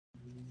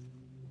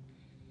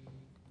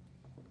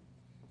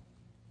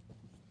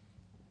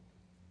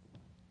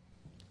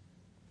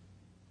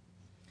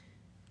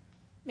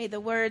May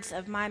the words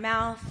of my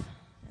mouth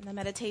and the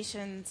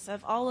meditations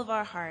of all of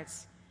our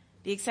hearts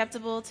be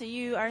acceptable to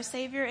you, our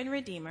Savior and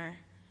Redeemer.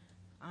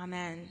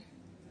 Amen.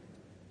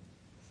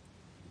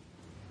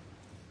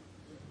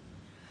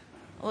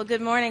 Well, good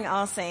morning,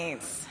 All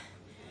Saints.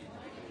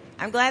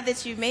 I'm glad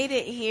that you made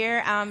it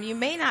here. You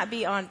may not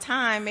be on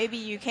time. Maybe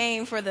you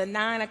came for the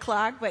 9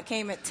 o'clock, but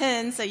came at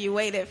 10, so you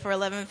waited for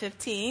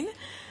 11:15.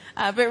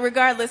 But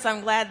regardless, I'm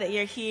glad that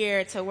you're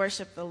here to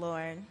worship the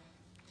Lord.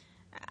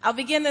 I'll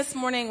begin this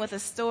morning with a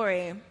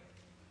story.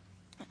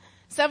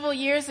 Several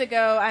years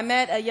ago, I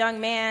met a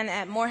young man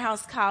at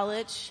Morehouse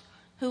College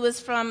who was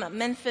from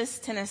Memphis,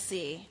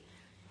 Tennessee.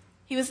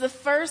 He was the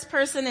first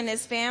person in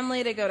his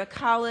family to go to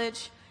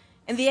college,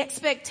 and the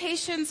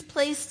expectations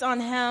placed on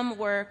him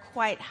were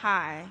quite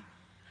high.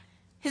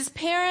 His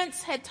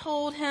parents had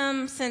told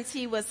him since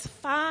he was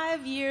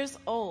 5 years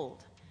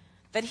old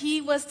that he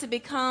was to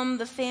become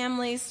the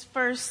family's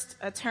first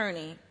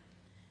attorney.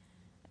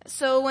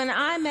 So when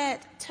I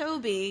met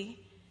Toby,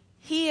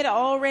 he had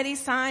already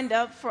signed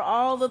up for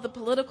all of the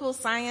political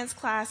science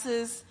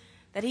classes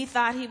that he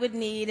thought he would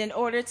need in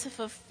order to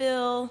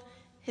fulfill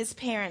his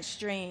parents'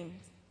 dream.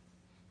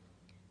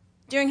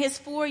 During his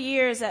 4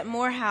 years at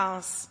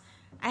Morehouse,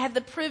 I had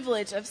the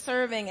privilege of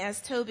serving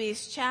as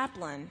Toby's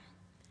chaplain.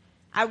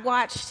 I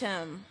watched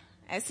him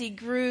as he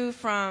grew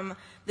from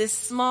this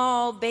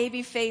small,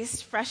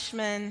 baby-faced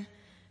freshman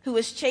who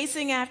was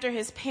chasing after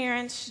his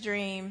parents'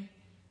 dream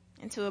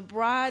into a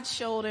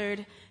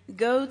broad-shouldered,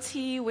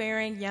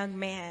 goatee-wearing young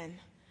man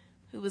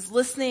who was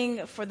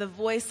listening for the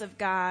voice of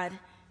God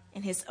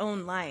in his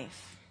own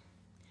life.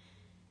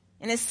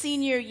 In his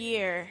senior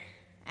year,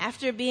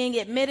 after being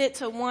admitted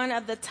to one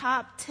of the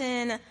top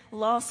 10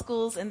 law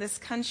schools in this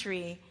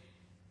country,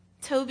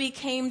 Toby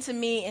came to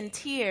me in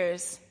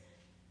tears.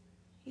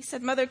 He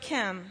said, "Mother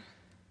Kim,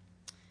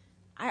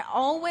 I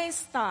always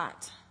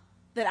thought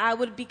that I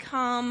would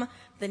become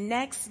the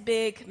next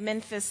big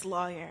Memphis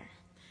lawyer.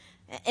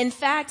 In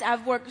fact,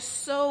 I've worked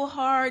so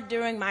hard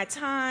during my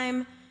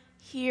time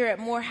here at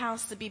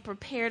Morehouse to be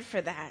prepared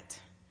for that.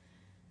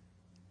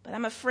 But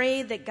I'm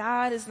afraid that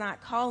God is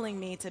not calling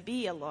me to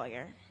be a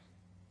lawyer.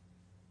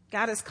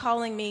 God is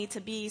calling me to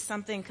be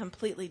something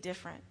completely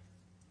different."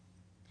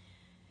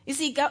 You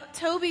see,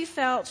 Toby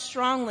felt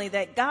strongly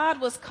that God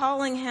was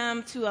calling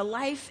him to a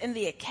life in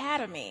the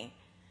academy.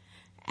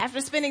 After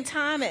spending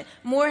time at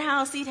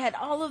Morehouse, he'd had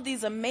all of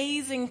these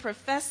amazing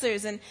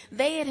professors, and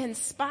they had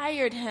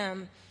inspired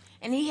him.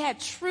 And he had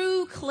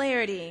true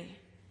clarity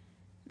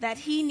that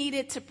he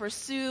needed to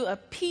pursue a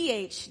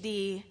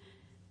PhD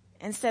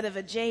instead of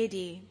a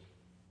JD.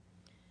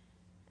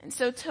 And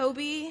so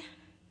Toby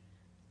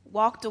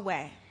walked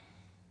away.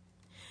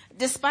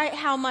 Despite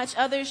how much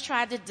others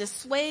tried to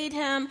dissuade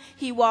him,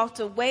 he walked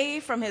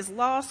away from his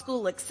law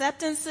school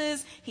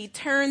acceptances. He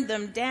turned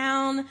them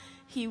down.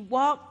 He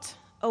walked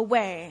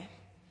away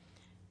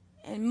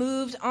and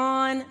moved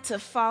on to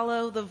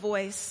follow the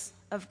voice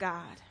of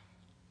God.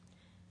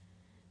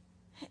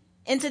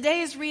 In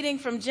today's reading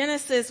from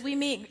Genesis, we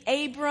meet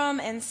Abram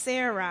and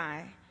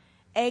Sarai,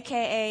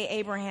 aka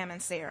Abraham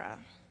and Sarah.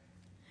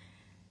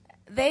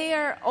 They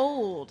are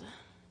old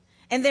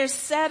and they're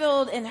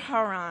settled in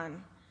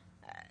Haran.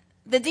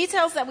 The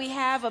details that we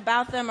have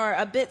about them are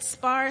a bit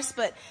sparse,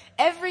 but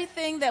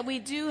everything that we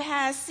do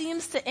have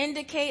seems to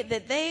indicate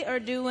that they are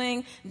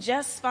doing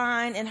just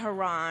fine in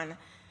Haran.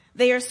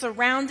 They are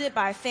surrounded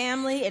by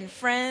family and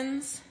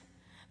friends.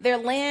 They're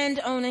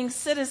land-owning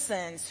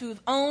citizens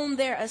who've owned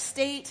their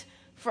estate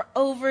for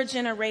over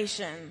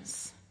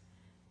generations.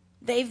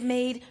 They've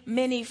made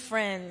many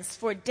friends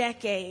for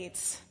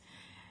decades.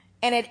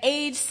 And at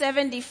age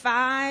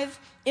 75,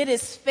 it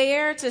is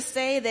fair to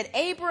say that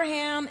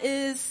Abraham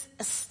is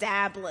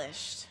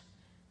established.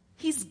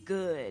 He's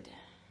good.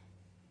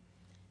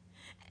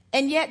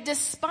 And yet,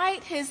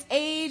 despite his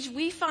age,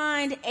 we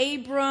find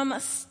Abram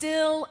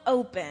still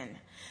open,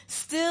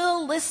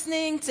 still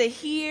listening to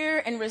hear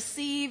and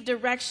receive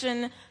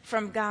direction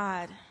from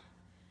God.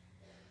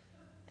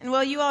 And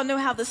well, you all know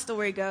how the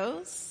story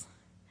goes.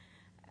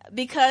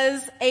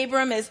 Because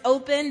Abram is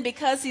open,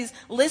 because he's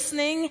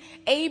listening,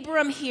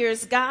 Abram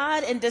hears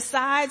God and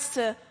decides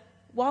to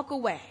walk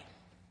away.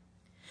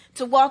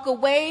 To walk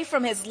away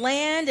from his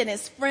land and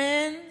his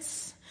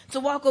friends. To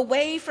walk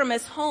away from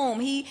his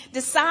home. He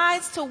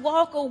decides to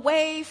walk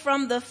away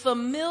from the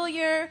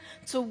familiar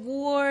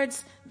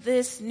towards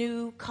this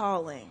new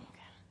calling.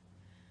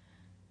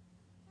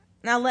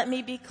 Now let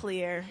me be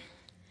clear.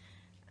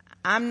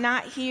 I'm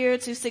not here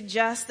to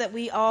suggest that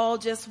we all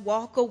just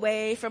walk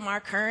away from our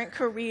current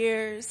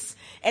careers,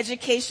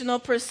 educational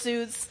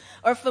pursuits,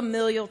 or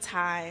familial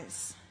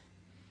ties.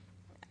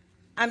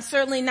 I'm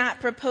certainly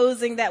not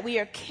proposing that we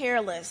are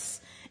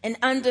careless and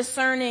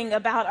undiscerning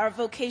about our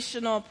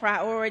vocational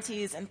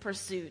priorities and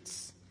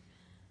pursuits.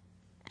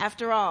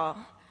 After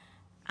all,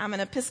 I'm an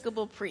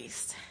Episcopal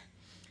priest.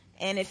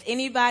 And if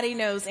anybody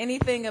knows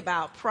anything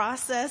about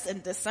process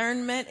and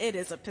discernment, it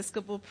is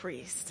Episcopal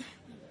priest.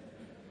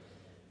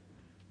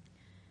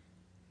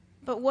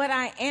 But what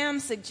I am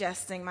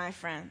suggesting, my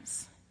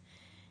friends,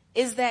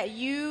 is that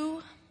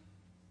you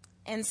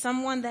and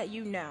someone that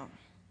you know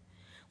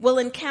will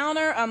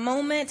encounter a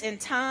moment in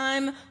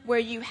time where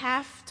you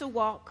have to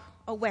walk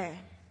away.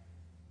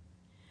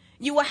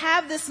 You will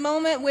have this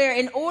moment where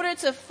in order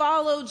to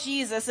follow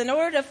Jesus, in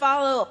order to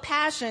follow a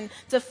passion,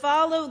 to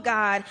follow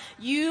God,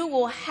 you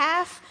will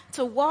have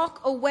to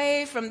walk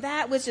away from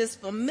that which is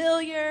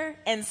familiar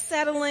and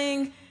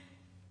settling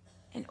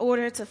in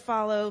order to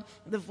follow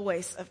the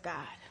voice of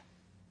God.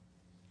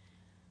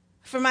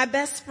 For my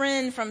best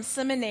friend from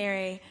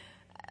seminary,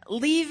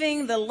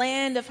 leaving the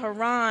land of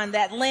Haran,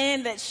 that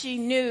land that she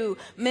knew,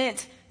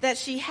 meant that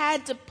she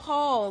had to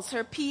pause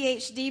her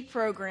PhD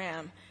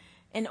program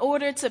in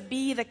order to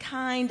be the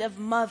kind of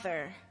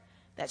mother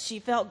that she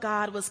felt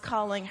God was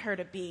calling her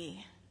to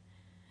be.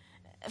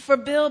 For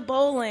Bill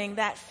Bowling,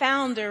 that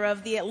founder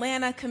of the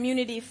Atlanta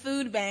Community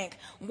Food Bank,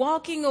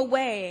 walking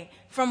away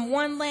from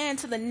one land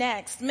to the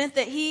next meant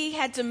that he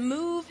had to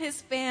move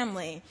his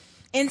family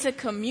into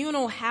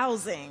communal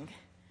housing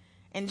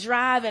and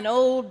drive an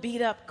old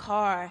beat-up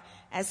car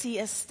as he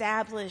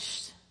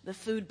established the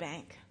food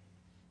bank.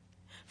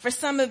 For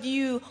some of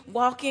you,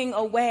 walking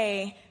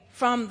away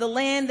from the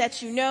land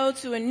that you know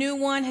to a new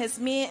one has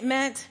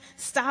meant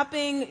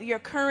stopping your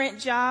current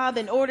job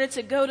in order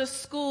to go to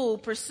school,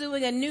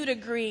 pursuing a new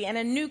degree and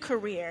a new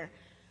career.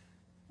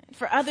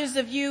 For others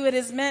of you, it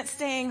has meant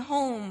staying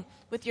home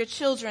with your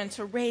children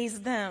to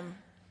raise them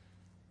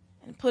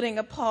and putting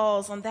a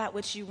pause on that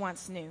which you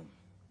once knew.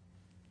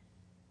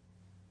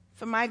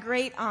 For my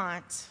great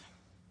aunt,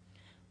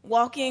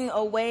 walking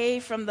away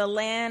from the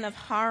land of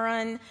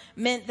Haran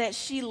meant that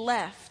she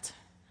left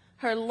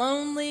her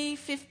lonely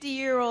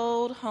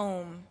 50-year-old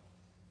home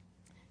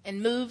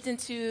and moved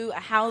into a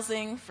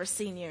housing for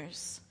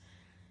seniors.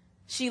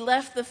 She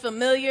left the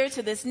familiar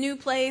to this new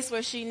place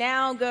where she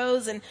now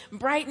goes and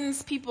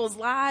brightens people's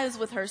lives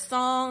with her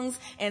songs,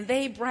 and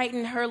they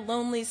brighten her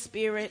lonely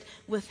spirit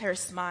with her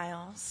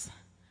smiles.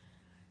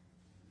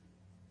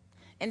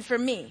 And for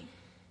me,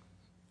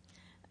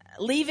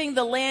 leaving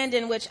the land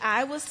in which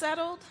I was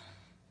settled,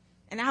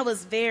 and I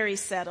was very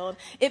settled,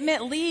 it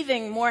meant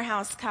leaving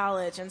Morehouse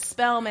College and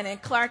Spelman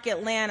and Clark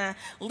Atlanta,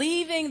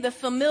 leaving the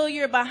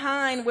familiar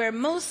behind where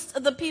most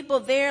of the people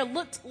there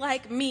looked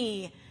like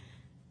me.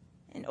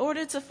 In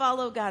order to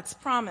follow God's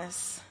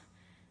promise,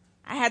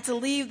 I had to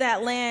leave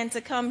that land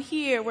to come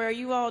here where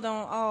you all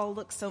don't all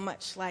look so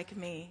much like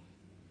me.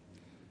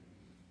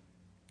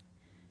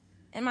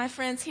 And my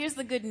friends, here's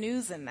the good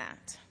news in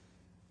that.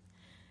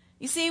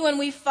 You see, when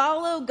we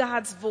follow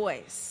God's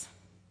voice,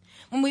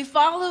 when we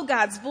follow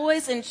God's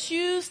voice and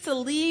choose to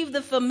leave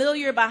the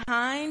familiar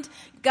behind,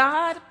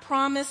 God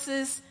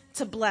promises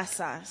to bless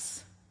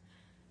us.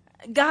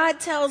 God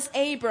tells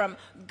Abram,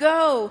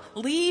 go,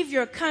 leave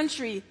your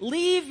country,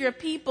 leave your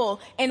people,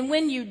 and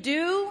when you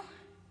do,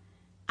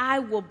 I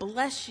will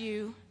bless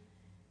you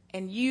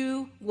and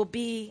you will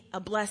be a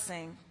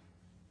blessing.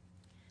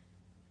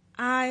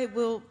 I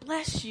will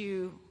bless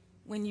you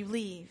when you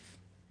leave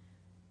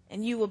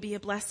and you will be a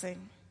blessing.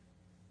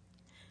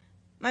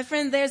 My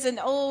friend, there's an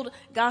old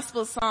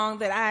gospel song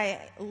that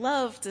I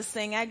love to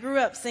sing. I grew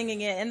up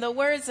singing it, and the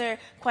words are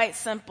quite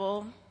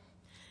simple.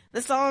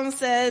 The song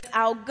says,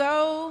 I'll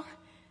go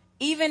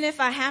even if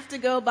I have to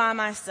go by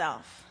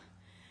myself.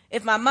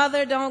 If my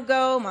mother don't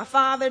go, my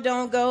father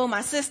don't go,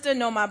 my sister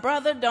nor my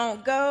brother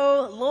don't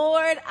go,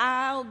 Lord,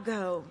 I'll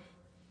go.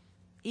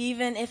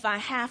 Even if I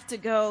have to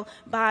go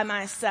by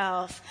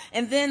myself.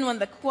 And then when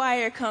the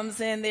choir comes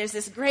in, there's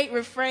this great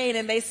refrain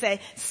and they say,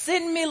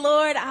 send me,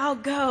 Lord, I'll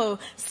go.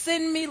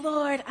 Send me,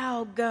 Lord,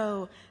 I'll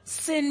go.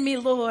 Send me,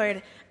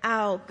 Lord,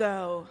 I'll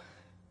go.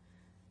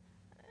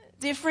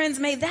 Dear friends,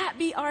 may that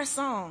be our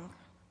song.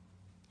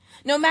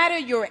 No matter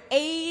your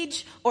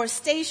age or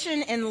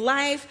station in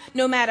life,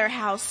 no matter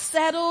how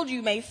settled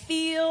you may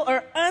feel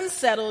or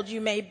unsettled you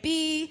may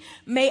be,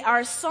 may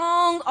our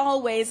song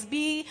always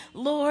be,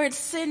 Lord,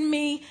 send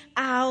me,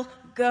 I'll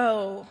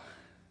go.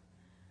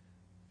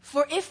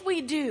 For if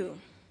we do,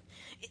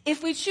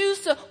 if we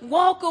choose to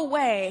walk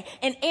away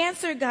and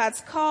answer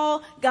God's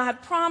call,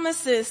 God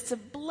promises to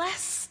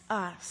bless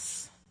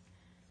us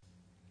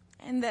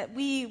and that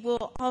we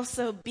will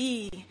also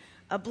be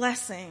a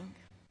blessing.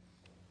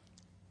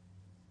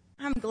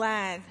 I'm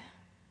glad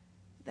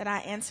that I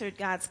answered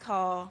God's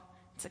call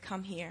to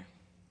come here.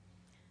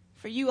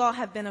 For you all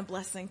have been a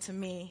blessing to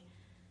me.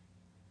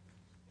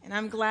 And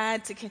I'm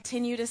glad to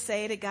continue to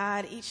say to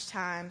God each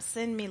time,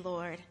 send me,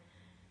 Lord,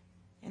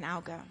 and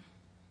I'll go.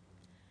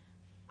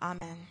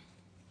 Amen.